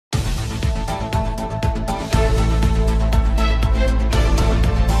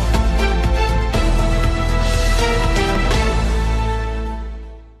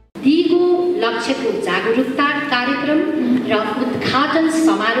पक्षको जागरुकता कार्यक्रम र उद्घाटन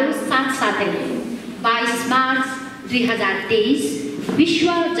समारोह साथसाथै 22 मार्च 2023 विश्व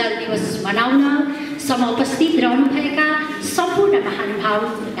जल दिवस मनाउन समुपस्थित रहनुभएका सम्पूर्ण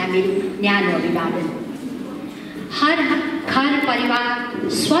महानुभावलाई मेरो न्यानो अभिवादन। हर घर परिवार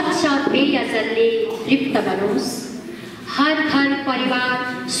स्वच्छ पेयजलले तृप्त बनोस्। हर घर परिवार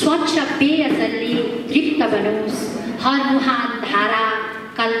स्वच्छ पेयजलले तृप्त बनोस्। हर मुहान धारा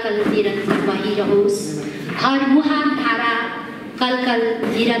कलकल निरन्तर बहिरहोस्। हर मुहान धारा कलकल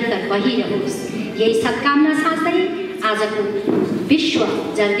निरन्तर बहिरहोस्। यही सद्कामना साथै आजको विश्व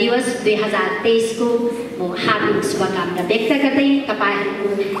जल दिवस 2023 को म हार्दिक शुभकामना व्यक्त गर्दै तपाईहरुको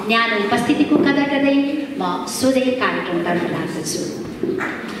न्यानो उपस्थितिको कदर गर्दै म सोझै कार्यक्रमतर्फ लाग्दछु।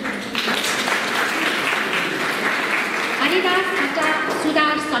 हरिदास हट्टा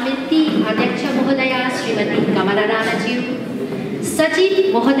सुधार समिति अध्यक्ष महोदय श्रीमती कमला राणाज्यू, सचिव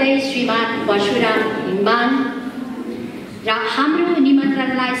महोदय श्रीमान परशुराम हिम्बान र हाम्रो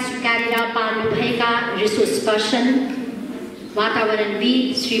निमन्त्रणलाई स्वीकारेर पाल्नुभएका रिसोर्स पर्सन वातावरणविद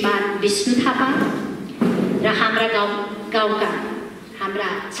श्रीमान विष्णु थापा र हाम्रा गाउँका हाम्रा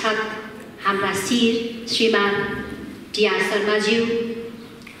छत हाम्रा शिर श्रीमान टीआर शर्माज्यू,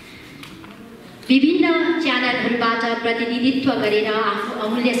 विभिन्न च्यानलहरूबाट प्रतिनिधित्व गरेर आफ्नो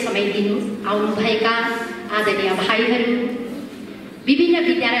अमूल्य समय दिनु आउनुभएका आदरणीय भाइहरू, विभिन्न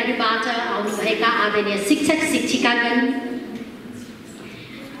विद्यालयहरूबाट आउनुभएका आदरणीय शिक्षक शिक्षिकागण,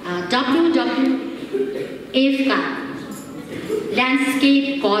 WWF का ल्यान्डस्केप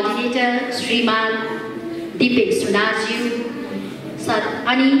कोअर्डिनेटर श्रीमान Jpic सुनारज्यू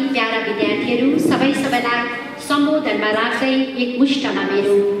अनि प्यारा विद्यार्थीहरू सबैलाई सम्बोधनमा राख्दै एक मुष्टमा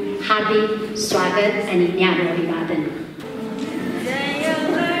मेरो हार्दिक स्वागत अनि न्यानो अभिवादन। जय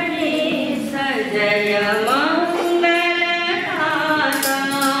गणेश जय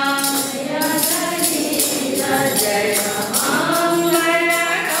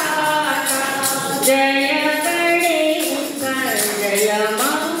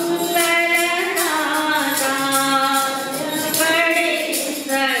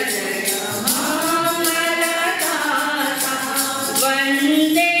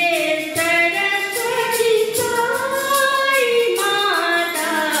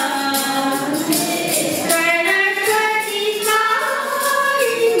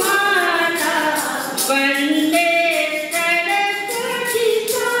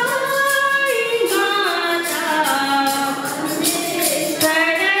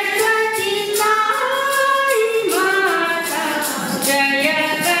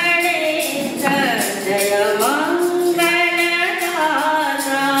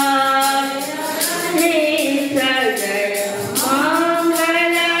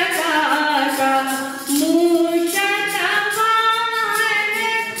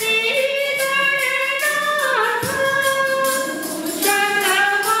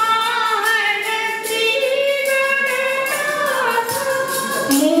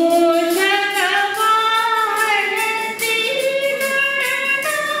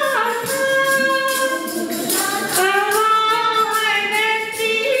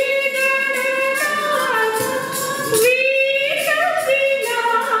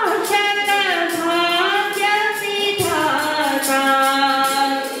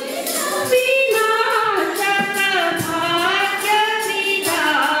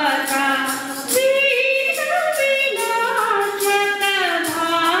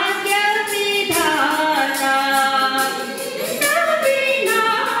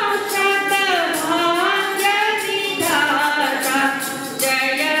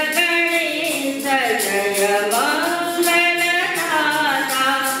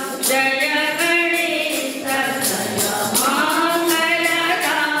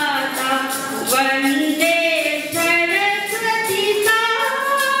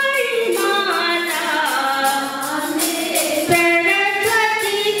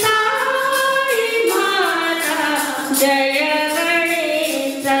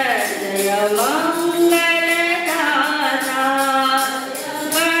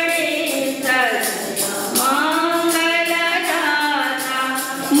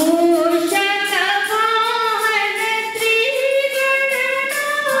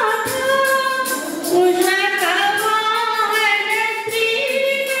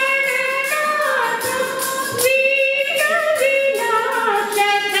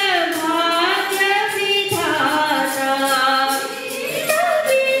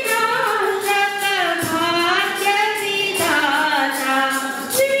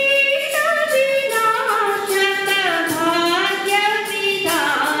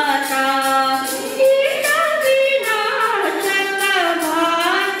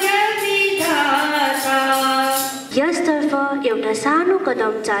सानो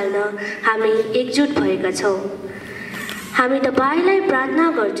कदम चाल्न हामी एकजुट भएका छौँ। हामी तपाईलाई प्रार्थना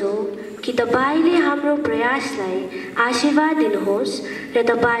गर्छौँ कि तपाईले हाम्रो प्रयासलाई आशीर्वाद दिनुहोस् र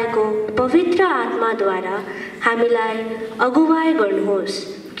तपाईको पवित्र आत्माद्वारा हामीलाई अगुवाई गर्नुहोस्,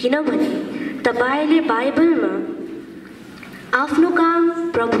 किनभने तपाईले बाइबलमा आफ्नो काम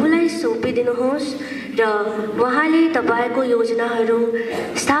प्रभुलाई सुम्पिदिनुहोस् र उहाँले तपाईको योजनाहरू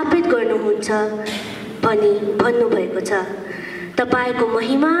स्थापित गर्नुहुन्छ भनी भन्नुभएको छ। तपाईको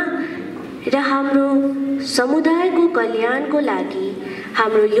महिमा र हाम्रो समुदायको कल्याणको लागि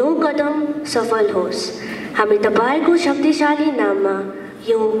हाम्रो यो कदम सफल होस्। हामी तपाईको शक्तिशाली नाममा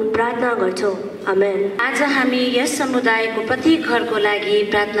यो प्रार्थना गर्छौँ, आमेन। आज हामी यस समुदायको प्रत्येक घरको लागि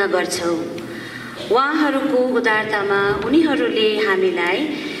प्रार्थना गर्छौँ। उहाँहरूको उदारतामा उनीहरूले हामीलाई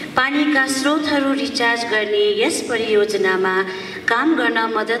पानीका स्रोतहरू रिचार्ज गर्ने यस परियोजनामा काम गर्न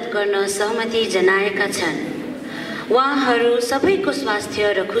मद्दत गर्न सहमति जनाएका छन्। उहाँहरू सबैको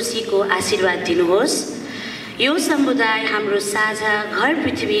स्वास्थ्य र खुसीको आशीर्वाद दिनुहोस्। यो समुदाय हाम्रो साझा घर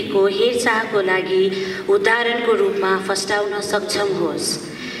पृथ्वीको हेरचाहको लागि उदाहरणको रूपमा फस्टाउन सक्षम होस्।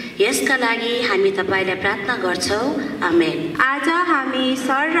 यसका लागि हामी तपाईलाई प्रार्थना गर्छौँ, आमेन। आज हामी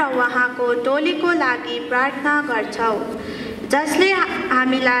सर र उहाँको टोलीको लागि प्रार्थना गर्छौँ, जसले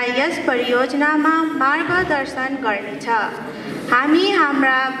हामीलाई यस परियोजनामा मार्गदर्शन गर्नेछ। हामी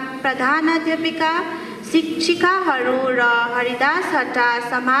हाम्रा प्रधानाध्यापिका, शिक्षिकाहरू र हरिदासहट्टा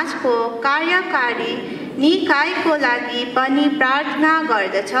समाजको कार्यकारी निकायको लागि पनि प्रार्थना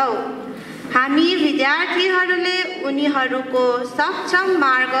गर्दछौँ। हामी विद्यार्थीहरूले उनीहरूको सक्षम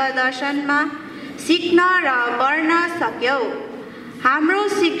मार्गदर्शनमा सिक्न र बढ्न सक्यौँ। हाम्रो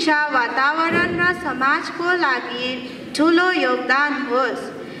शिक्षा वातावरण र समाजको लागि ठुलो योगदान होस्।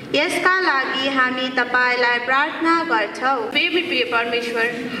 यसका लागि हामी तपाईलाई प्रार्थना गर्छौँ। प्रिय परमेश्वर,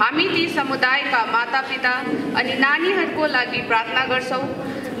 हामी ती समुदायका मातापिता अनि नानीहरूको लागि प्रार्थना गर्छौँ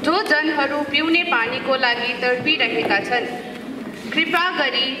जो जनहरू पिउने पानीको लागि तडपिरहेका छन्। कृपा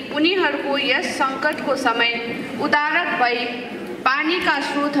गरी उनीहरूको यस सङ्कटको समय उदारक भई पानीका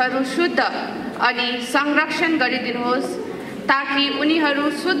स्रोतहरू शुद्ध अनि संरक्षण गरिदिनुहोस्, ताकि उनीहरू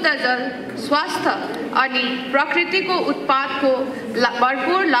शुद्ध जल, स्वास्थ्य अनि प्रकृतिको उत्पादको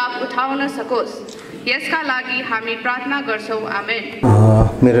भरपूर लाभ उठाउन सकोस्। यसका लागि हामी प्रार्थना गर्छौँ, आमेन।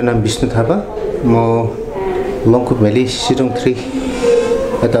 मेरो नाम विष्णु थापा, म लङ्कुट भ्याली सिटोङ 3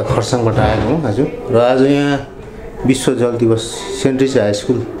 यता खरसाङबाट आएको हुँ हजुर। र आज यहाँ विश्व जल दिवस सेन्ट टेरेसा हाई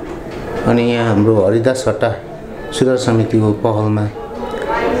स्कुल अनि यहाँ हाम्रो हरिदासहट्टा सुधार समितिको पहलमा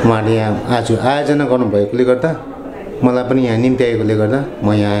उहाँले यहाँ आज आयोजना गर्नुभएकोले गर्दा मलाई पनि यहाँ निम्ति आएकोले गर्दा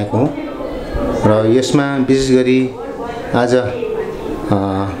म यहाँ आएको हुँ। र यसमा विशेष गरी आज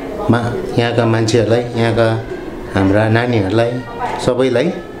यहाँका मान्छेहरूलाई, यहाँका हाम्रा नानीहरूलाई सबैलाई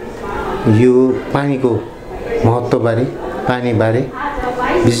यो पानीको महत्त्वबारे, पानीबारे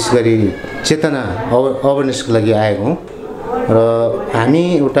विशेष गरी चेतना अवेरनेसको लागि आएको हुँ। र हामी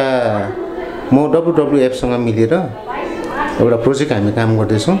एउटा म WWFसँग मिलेर एउटा प्रोजेक्ट हामी काम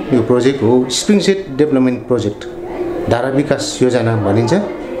गर्दैछौँ। यो प्रोजेक्ट हो स्प्रिङ सेट डेभलपमेन्ट प्रोजेक्ट, धारा विकास योजना भनिन्छ।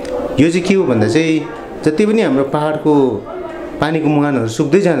 यो चाहिँ के हो भन्दा चाहिँ जति पनि हाम्रो पहाडको पानीको मुहानहरू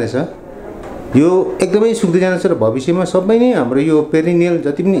सुक्दै जाँदैछ, यो एकदमै सुक्दै जाँदैछ र भविष्यमा सबै नै हाम्रो यो पेरिनियल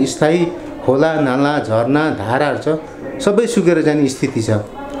जति पनि स्थायी खोला, नाला, झरना, धाराहरू छ सबै सुकेर जाने स्थिति छ।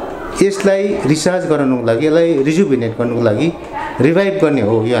 यसलाई रिचार्ज गराउनुको लागि, यसलाई रिजुभिनेट गर्नुको लागि, रिभाइभ गर्ने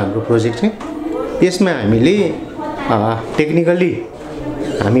हो यो हाम्रो प्रोजेक्ट चाहिँ। यसमा हामीले टेक्निकली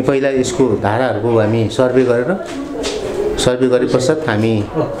हामी पहिला यसको धाराहरूको हामी सर्वे गरे पश्चात हामी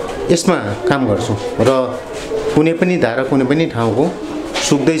यसमा काम गर्छौँ। र कुनै पनि धारा, कुनै पनि ठाउँको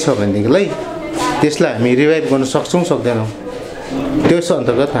सुक्दैछ भनेदेखिलाई त्यसलाई हामी रिभाइभ गर्न सक्छौँ सक्दैनौँ, त्यस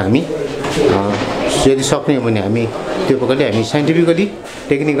अन्तर्गत हामी यदि सक्ने हो भने हामी त्यो प्रकारले हामी साइन्टिफिकली,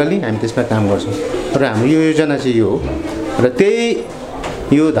 टेक्निकली हामी त्यसमा काम गर्छौँ। र हाम्रो यो योजना चाहिँ यो हो। र त्यही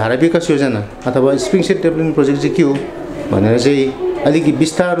यो धारा विकास योजना अथवा स्प्रिङ सेट डेभलपमेन्ट प्रोजेक्ट चाहिँ के हो भनेर चाहिँ अलिकति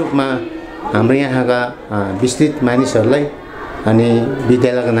विस्तार रूपमा हाम्रो यहाँका विस्तृत मानिसहरूलाई अनि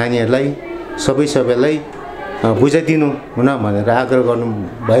विद्यालयका नानीहरूलाई सबैलाई बुझाइदिनु हुन भनेर आग्रह गर्नु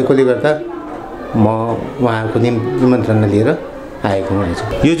भएकोले गर्दा म उहाँहरूको निमन्त्रणा लिएर आएको हुँ।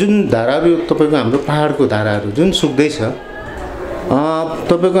 यो जुन धाराहरू तपाईँको हाम्रो पहाडको धाराहरू जुन सुक्दैछ,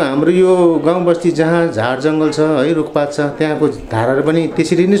 तपाईँको हाम्रो यो गाउँ बस्ती जहाँ झार जङ्गल छ है, रुखपात छ, त्यहाँको धाराहरू पनि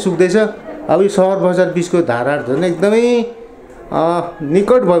त्यसरी नै सुक्दैछ। अब यो सहर बजार बिचको धाराहरू झन् एकदमै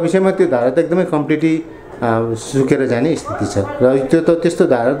निकट भविष्यमा त्यो धारा त एकदमै कम्प्लिटली सुकेर जाने स्थिति छ। र त्यो त त्यस्तो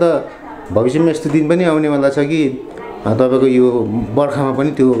धारा त भविष्यमा यस्तो दिन पनि आउनेवाला छ कि तपाईँको यो बर्खामा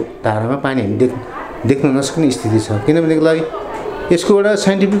पनि त्यो धारामा पानी हामी देख्न नसक्ने स्थिति छ। किनभनेदेखिलाई यसको एउटा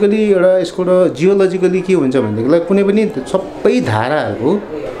साइन्टिफिकली एउटा यसको एउटा जियोलोजिकली के हुन्छ भनेदेखिलाई कुनै पनि सबै धाराहरूको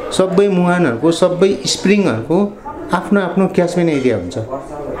सबै मुहानहरूको सबै स्प्रिङहरूको आफ्नो आफ्नो क्याचमेन्ट एरिया हुन्छ।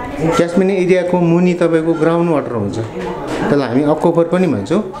 क्याचमेन्ट एरियाको मुनि तपाईँको ग्राउन्ड वाटर हुन्छ, त्यसलाई हामी अक्वाफर पनि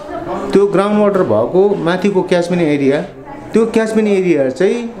भन्छौँ। त्यो ग्राउन्ड वाटर भएको माथिको क्याचमेन्ट एरिया, त्यो क्याचमेन्ट एरिया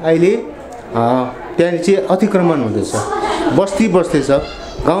चाहिँ अहिले त्यहाँनिर चाहिँ अतिक्रमण हुँदैछ, बस्ती बस्दैछ,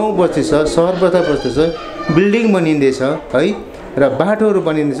 गाउँ बस्दैछ, सहर बस्दैछ, बिल्डिङ बनिँदैछ है, र बाटोहरू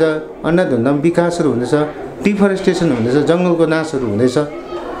बनिँदैछ, अन्नधुन्धम विकासहरू हुँदैछ, डिफरेस्टेसन हुँदैछ, जङ्गलको नाशहरू हुँदैछ।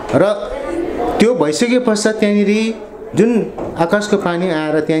 र त्यो भइसके पश्चात त्यहाँनिर जुन आकाशको पानी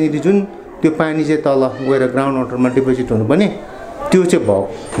आएर त्यहाँनिर जुन त्यो पानी चाहिँ तल गएर ग्राउन्ड वाटरमा डिपोजिट हुनुपर्ने त्यो चाहिँ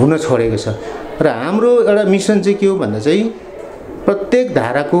हुन छोडेको छ। र हाम्रो एउटा मिसन चाहिँ के हो भन्दा चाहिँ प्रत्येक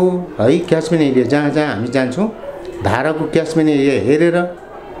धाराको है क्याचमेन्ट एरिया जहाँ जहाँ हामी जान्छौँ धाराको क्याचमेन्ट एरिया हेरेर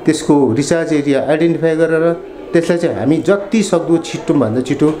त्यसको रिचार्ज एरिया आइडेन्टिफाई गरेर त्यसलाई चाहिँ हामी जति सक्दो छिटोभन्दा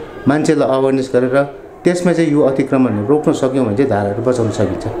छिटो मान्छेलाई अवेरनेस गरेर त्यसमा चाहिँ यो अतिक्रमणहरू रोक्न सक्यौँ भने चाहिँ धाराहरू बचाउन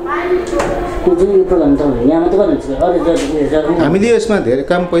सकिन्छ। हामीले यसमा धेरै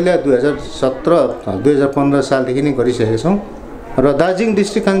काम पहिला 2017-2015 सालदेखि नै गरिसकेका छौँ र दार्जिलिङ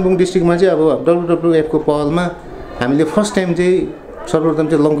डिस्ट्रिक्ट कालिम्पोङ डिस्ट्रिक्टमा चाहिँ अब WWFको पहलमा हामीले फर्स्ट टाइम चाहिँ सर्वप्रथम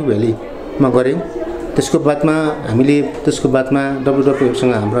चाहिँ लङ्कु भ्यालीमा गऱ्यौँ। त्यसको बादमा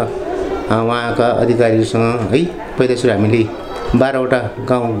WWFसँग हाम्रा उहाँका अधिकारीहरूसँग है पहिला सुरु हामीले 12वटा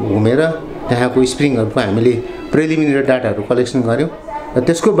गाउँ घुमेर त्यहाँको स्प्रिङहरूको हामीले प्रिलिमिनरी डाटाहरू कलेक्सन गऱ्यौँ र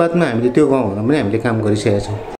त्यसको बादमा हामीले त्यो गाउँहरूमा पनि हामीले काम गरिसकेका छौँ।